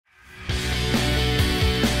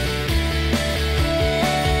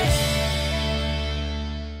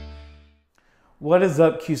What is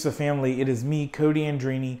up, CUSA family? It is me, Cody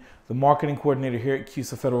Andrini, the marketing coordinator here at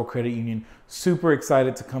CUSA Federal Credit Union. Super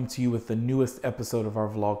excited to come to you with the newest episode of our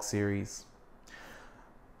vlog series.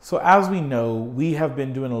 So as we know, we have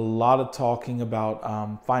been doing a lot of talking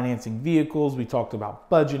about financing vehicles. We talked about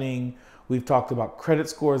budgeting. We've talked about credit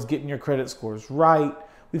scores, getting your credit scores right.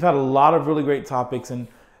 We've had a lot of really great topics. And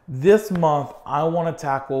this month, I want to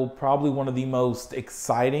tackle probably one of the most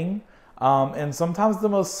exciting and sometimes the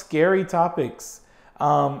most scary topics.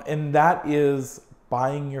 And that is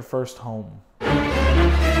buying your first home.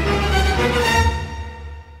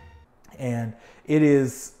 And it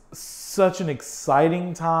is such an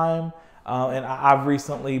exciting time. And I've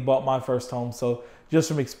recently bought my first home. So just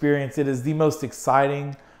from experience, it is the most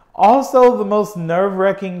exciting, also the most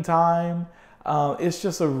nerve-wracking time. It's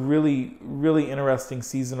just a really, really interesting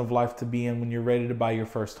season of life to be in when you're ready to buy your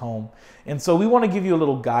first home. And so we want to give you a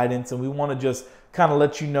little guidance, and we want to just kind of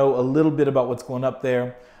let you know a little bit about what's going up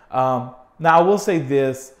there. Now, I will say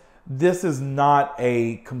this is not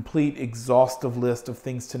a complete exhaustive list of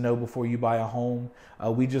things to know before you buy a home.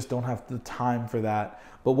 We just don't have the time for that.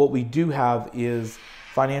 But what we do have is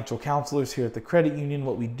financial counselors here at the credit union.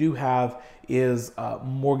 What we do have is a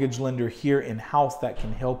mortgage lender here in-house that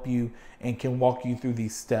can help you and can walk you through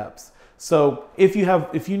these steps. So if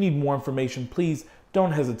you need more information, please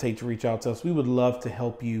don't hesitate to reach out to us. We would love to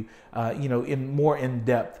help you, in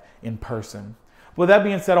depth in person. With that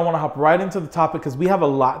being said, I want to hop right into the topic because we have a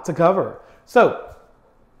lot to cover. So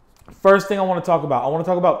first thing I want to talk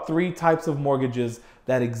about 3 types of mortgages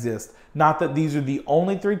that exist. Not that these are the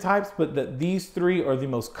only 3 types, but that these 3 are the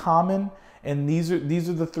most common, and these are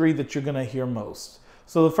the 3 that you're going to hear most.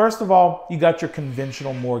 So the first of all, you got your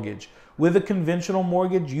conventional mortgage. With a conventional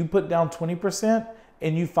mortgage, you put down 20%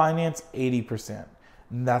 and you finance 80%.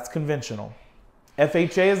 And that's conventional.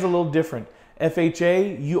 FHA is a little different.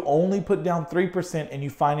 FHA, you only put down 3% and you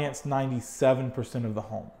finance 97% of the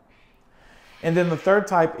home. And then the third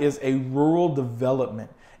type is a rural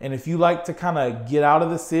development. And if you like to kind of get out of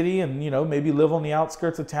the city and, maybe live on the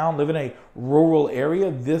outskirts of town, live in a rural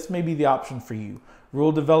area, this may be the option for you.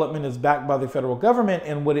 Rural development is backed by the federal government,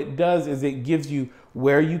 and what it does is it gives you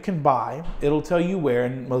where you can buy. It'll tell you where,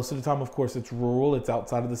 and most of the time, of course, it's rural. It's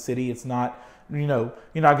outside of the city. It's not, you're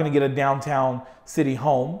not going to get a downtown city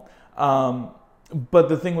home. But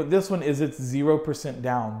the thing with this one is it's 0%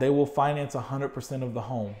 down. They will finance 100% of the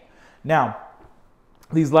home. Now,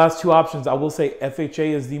 these last 2 options, I will say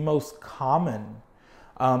FHA is the most common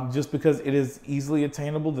just because it is easily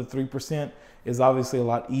attainable. The 3% is obviously a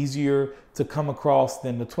lot easier to come across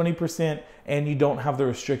than the 20%, and you don't have the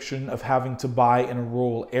restriction of having to buy in a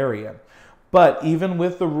rural area. But even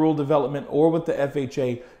with the rural development or with the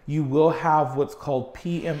FHA, you will have what's called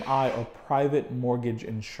PMI, or private mortgage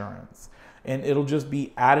insurance. And it'll just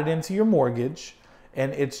be added into your mortgage.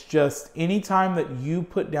 And it's just anytime that you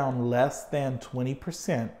put down less than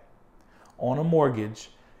 20% on a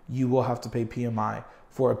mortgage, you will have to pay PMI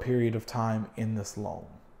for a period of time in this loan.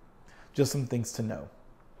 Just some things to know.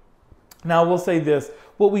 Now, we'll say this.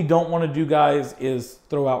 What we don't want to do, guys, is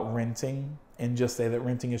throw out renting and just say that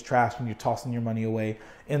renting is trash and you're tossing your money away.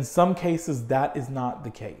 In some cases, that is not the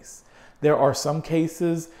case. There are some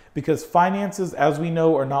cases, because finances, as we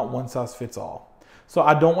know, are not one size fits all. So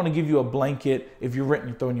I don't want to give you a blanket, if you're renting,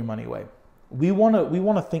 you're throwing your money away. We want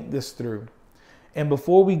to think this through. And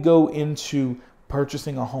before we go into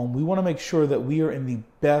purchasing a home, we want to make sure that we are in the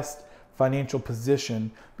best financial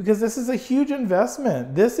position, because this is a huge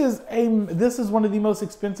investment. This is one of the most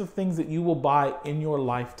expensive things that you will buy in your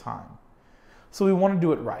lifetime. So we want to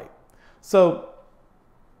do it right. So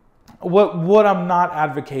what I'm not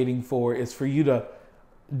advocating for is for you to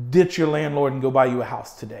ditch your landlord and go buy you a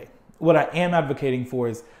house today. What I am advocating for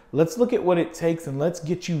is let's look at what it takes and let's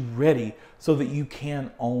get you ready so that you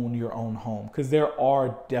can own your own home, because there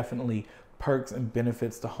are definitely perks and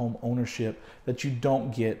benefits to home ownership that you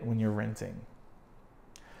don't get when you're renting.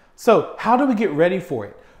 So how do we get ready for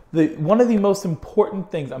it? One of the most important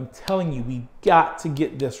things, I'm telling you, we got to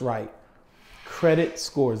get this right. Credit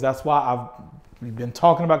scores. That's why we've been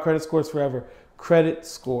talking about credit scores forever. Credit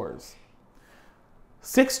scores.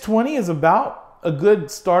 620 is about a good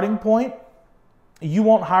starting point. You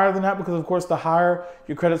want higher than that because, of course, the higher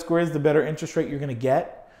your credit score is, the better interest rate you're going to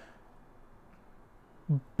get.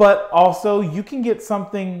 But also, you can get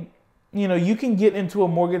something, you can get into a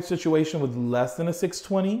mortgage situation with less than a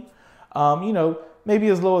 620, maybe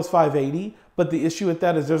as low as 580. But the issue with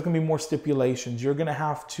that is there's going to be more stipulations. You're going to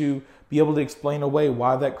have to be able to explain away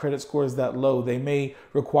why that credit score is that low. They may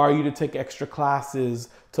require you to take extra classes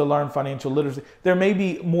to learn financial literacy. There may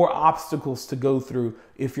be more obstacles to go through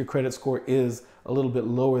if your credit score is a little bit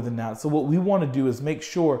lower than that. So what we want to do is make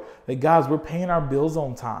sure that, guys, we're paying our bills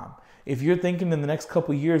on time. If you're thinking in the next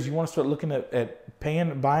couple of years, you want to start looking at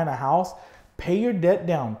buying a house, pay your debt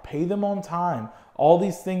down, pay them on time. All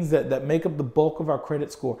these things that make up the bulk of our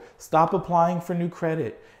credit score. Stop applying for new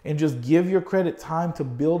credit and just give your credit time to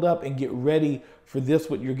build up and get ready for this,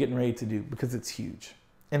 what you're getting ready to do, because it's huge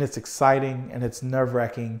and it's exciting and it's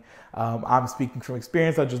nerve-wracking. I'm speaking from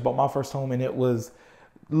experience. I just bought my first home and it was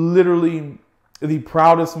literally the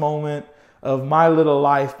proudest moment of my little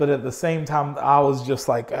life. But at the same time, I was just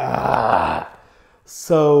like, ah.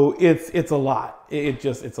 So it's a lot.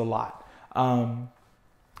 It's a lot.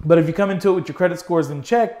 But if you come into it with your credit scores in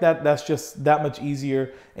check, that's just that much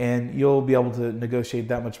easier, and you'll be able to negotiate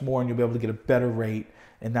that much more, and you'll be able to get a better rate,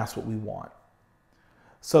 and that's what we want.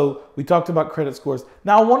 So we talked about credit scores.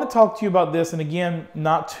 Now I want to talk to you about this, and again,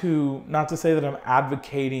 not to say that I'm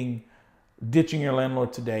advocating ditching your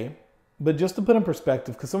landlord today, but just to put in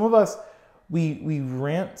perspective, because some of us, we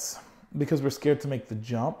rent because we're scared to make the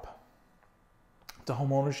jump to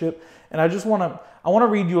home ownership. And I want to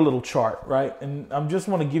read you a little chart, right? And I just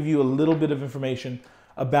want to give you a little bit of information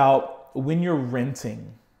about when you're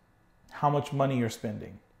renting, how much money you're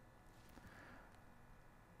spending.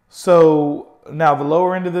 So now the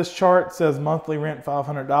lower end of this chart says monthly rent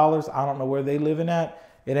 $500. I don't know where they living at.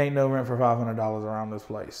 It ain't no rent for $500 around this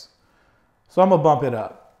place. So I'm gonna bump it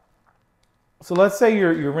up. So let's say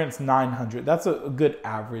your rent's $900. That's a good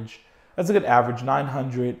average. That's a good average,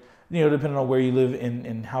 $900. You know, depending on where you live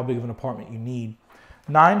and how big of an apartment you need.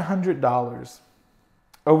 $900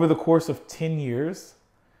 over the course of 10 years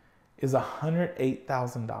is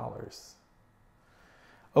 $108,000.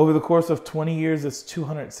 Over the course of 20 years, it's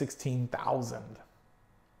 $216,000.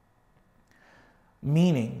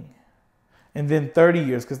 Meaning, and then 30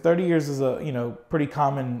 years, because 30 years is a pretty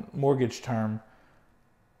common mortgage term.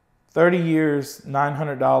 30 years,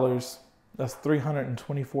 $900, that's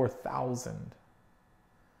 $324,000.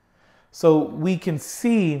 So we can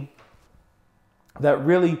see that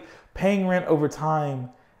really paying rent over time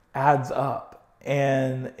adds up.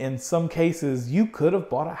 And in some cases, you could have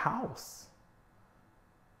bought a house.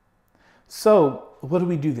 So what do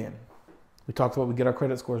we do then? We talked about we get our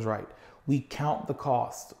credit scores right. We count the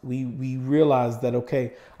cost. We realize that,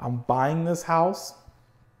 okay, I'm buying this house,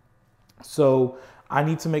 so I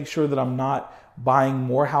need to make sure that I'm not buying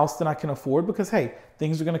more house than I can afford, because, hey,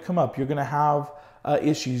 things are going to come up. You're going to have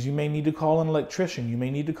issues. You may need to call an electrician. You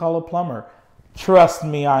may need to call a plumber. Trust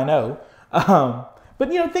me, I know.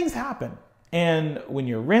 But things happen. And when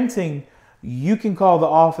you're renting, you can call the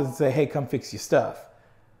office and say, hey, come fix your stuff.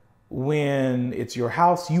 When it's your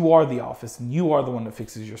house, you are the office and you are the one that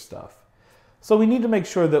fixes your stuff. So we need to make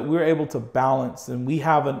sure that we're able to balance, and we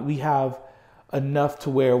have enough to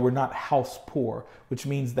where we're not house poor, which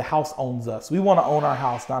means the house owns us. We want to own our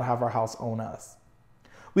house, not have our house own us.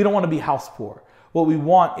 We don't want to be house poor. What we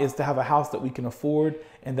want is to have a house that we can afford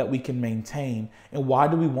and that we can maintain. And why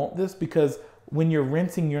do we want this? Because when you're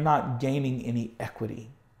renting, you're not gaining any equity.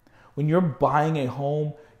 When you're buying a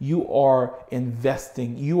home, you are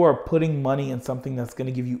investing. You are putting money in something that's going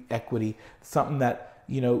to give you equity, something that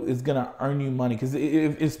is going to earn you money. Because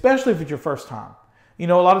especially if it's your first time. A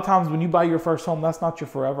lot of times when you buy your first home, that's not your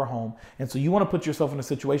forever home. And so you want to put yourself in a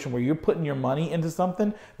situation where you're putting your money into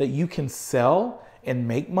something that you can sell and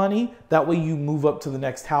make money. That way you move up to the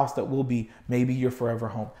next house that will be maybe your forever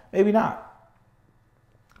home. Maybe not.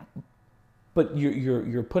 But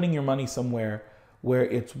you're putting your money somewhere where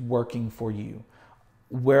it's working for you.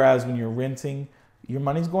 Whereas when you're renting, your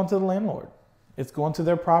money's going to the landlord. It's going to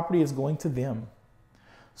their property. It's going to them.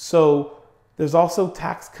 So there's also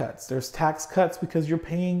tax cuts. There's tax cuts because you're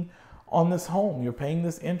paying on this home. You're paying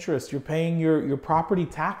this interest. You're paying your property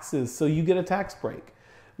taxes. So you get a tax break,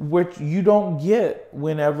 which you don't get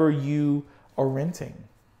whenever you are renting.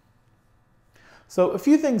 So a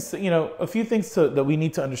few things that we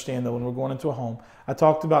need to understand though when we're going into a home. I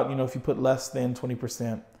talked about, if you put less than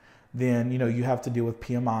 20%, then, you have to deal with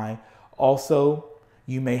PMI. Also,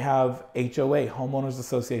 you may have HOA, Homeowners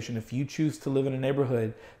Association. If you choose to live in a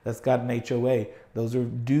neighborhood that's got an HOA, those are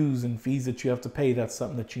dues and fees that you have to pay. That's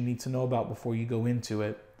something that you need to know about before you go into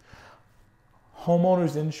it.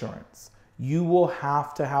 Homeowners insurance. You will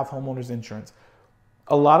have to have homeowners insurance.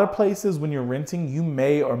 A lot of places when you're renting, you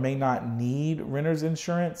may or may not need renter's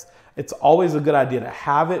insurance. It's always a good idea to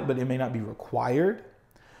have it, but it may not be required.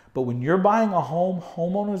 But when you're buying a home,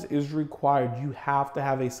 homeowners is required. You have to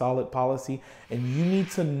have a solid policy, and you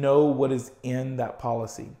need to know what is in that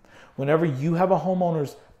policy. Whenever you have a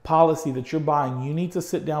homeowner's policy that you're buying, you need to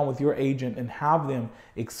sit down with your agent and have them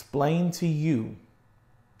explain to you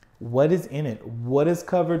what is in it, what is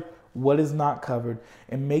covered, what is not covered,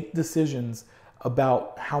 and make decisions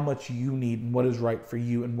about how much you need and what is right for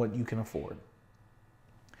you and what you can afford.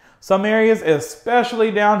 Some areas,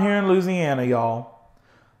 especially down here in Louisiana, y'all,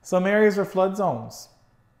 some areas are flood zones,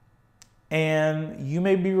 and you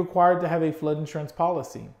may be required to have a flood insurance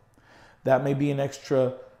policy. That may be an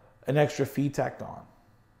extra fee tacked on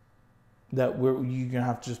that you're gonna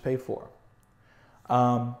have to just pay for.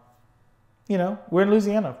 You know, we're in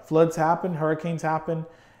Louisiana. Floods happen, hurricanes happen,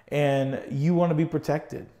 and you want to be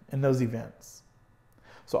protected in those events.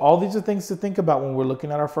 So all these are things to think about when we're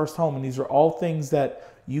looking at our first home, and these are all things that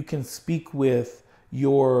you can speak with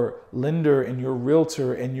your lender and your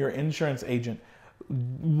realtor and your insurance agent.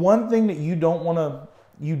 One thing that you don't want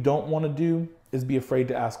to do is be afraid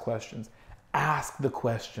to ask questions. Ask the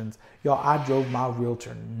questions. Y'all, I drove my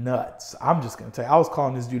realtor nuts. I'm just going to tell you, I was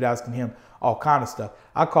calling this dude asking him all kind of stuff.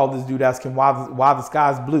 I called this dude asking why the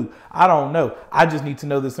sky's blue. I don't know. I just need to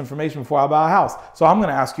know this information before I buy a house. So I'm going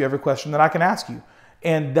to ask you every question that I can ask you.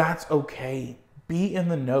 And that's okay. Be in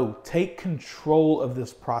the know. Take control of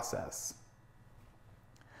this process.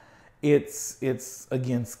 It's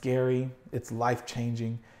again scary. It's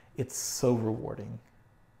life-changing. It's so rewarding.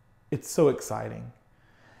 It's so exciting.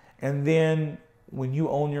 And then when you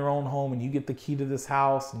own your own home and you get the key to this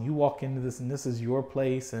house and you walk into this and this is your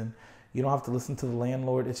place and you don't have to listen to the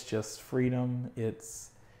landlord, it's just freedom. It's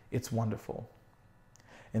wonderful.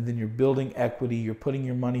 And then you're building equity. You're putting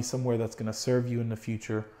your money somewhere that's going to serve you in the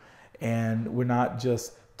future. And we're not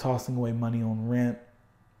just tossing away money on rent.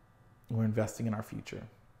 We're investing in our future.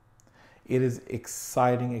 It is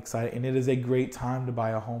exciting, and it is a great time to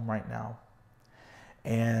buy a home right now.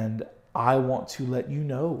 And I want to let you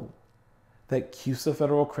know that CUSA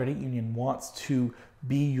Federal Credit Union wants to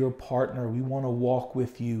be your partner. We want to walk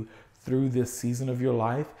with you through this season of your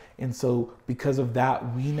life. And so because of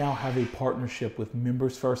that, we now have a partnership with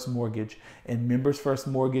Members First Mortgage, and Members First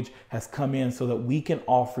Mortgage has come in so that we can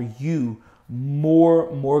offer you more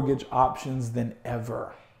mortgage options than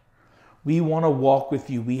ever. We want to walk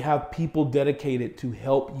with you. We have people dedicated to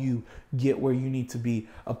help you get where you need to be.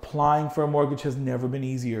 Applying for a mortgage has never been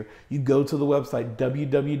easier. You go to the website,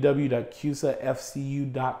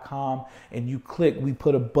 www.cusafcu.com, and you click, we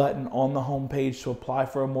put a button on the homepage to apply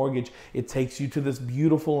for a mortgage. It takes you to this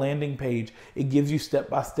beautiful landing page. It gives you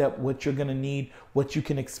step-by-step what you're going to need, what you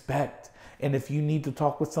can expect. And if you need to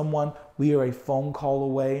talk with someone, we are a phone call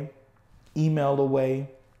away, email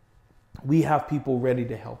away. We have people ready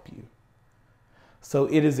to help you. So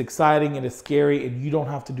it is exciting, it is scary, and you don't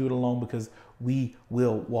have to do it alone because we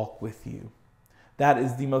will walk with you. That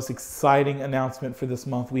is the most exciting announcement for this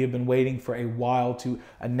month. We have been waiting for a while to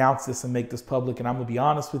announce this and make this public, and I'm going to be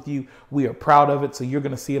honest with you, we are proud of it. So you're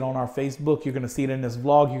going to see it on our Facebook, you're going to see it in this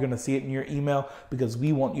vlog, you're going to see it in your email, because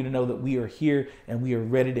we want you to know that we are here and we are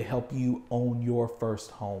ready to help you own your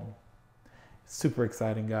first home. Super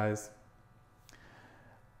exciting, guys.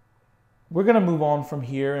 We're going to move on from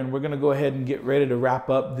here, and we're going to go ahead and get ready to wrap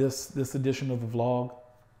up this edition of the vlog.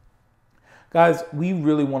 Guys, we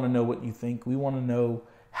really want to know what you think. We want to know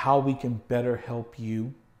how we can better help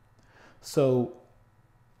you. So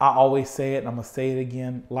I always say it, and I'm going to say it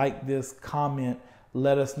again. Like this, comment,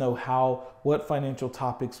 let us know what financial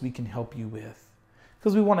topics we can help you with,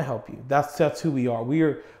 because we want to help you. That's who we are.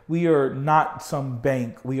 We are not some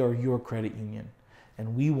bank. We are your credit union.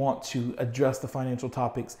 And we want to address the financial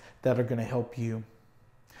topics that are going to help you.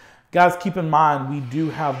 Guys, keep in mind, we do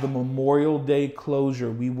have the Memorial Day closure.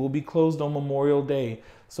 We will be closed on Memorial Day.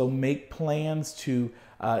 So make plans to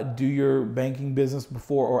do your banking business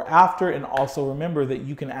before or after. And also remember that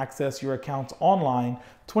you can access your accounts online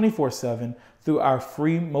 24/7 through our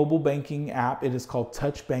free mobile banking app. It is called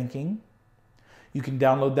Touch Banking. You can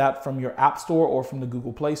download that from your App Store or from the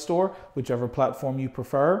Google Play Store, whichever platform you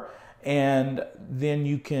prefer. And then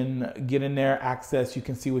you can get in there, access, you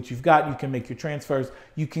can see what you've got, you can make your transfers,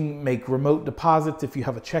 you can make remote deposits. If you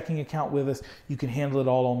have a checking account with us, you can handle it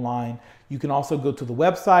all online. You can also go to the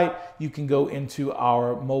website, you can go into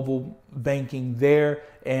our mobile banking there,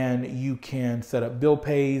 and you can set up bill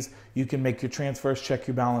pays, you can make your transfers, check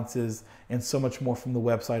your balances, and so much more from the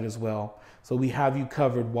website as well. So we have you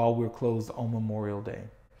covered while we're closed on Memorial Day.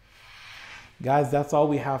 Guys, that's all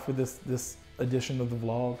we have for this edition of the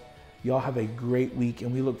vlog. Y'all have a great week,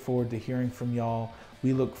 and we look forward to hearing from y'all.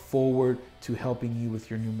 We look forward to helping you with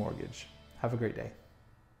your new mortgage. Have a great day.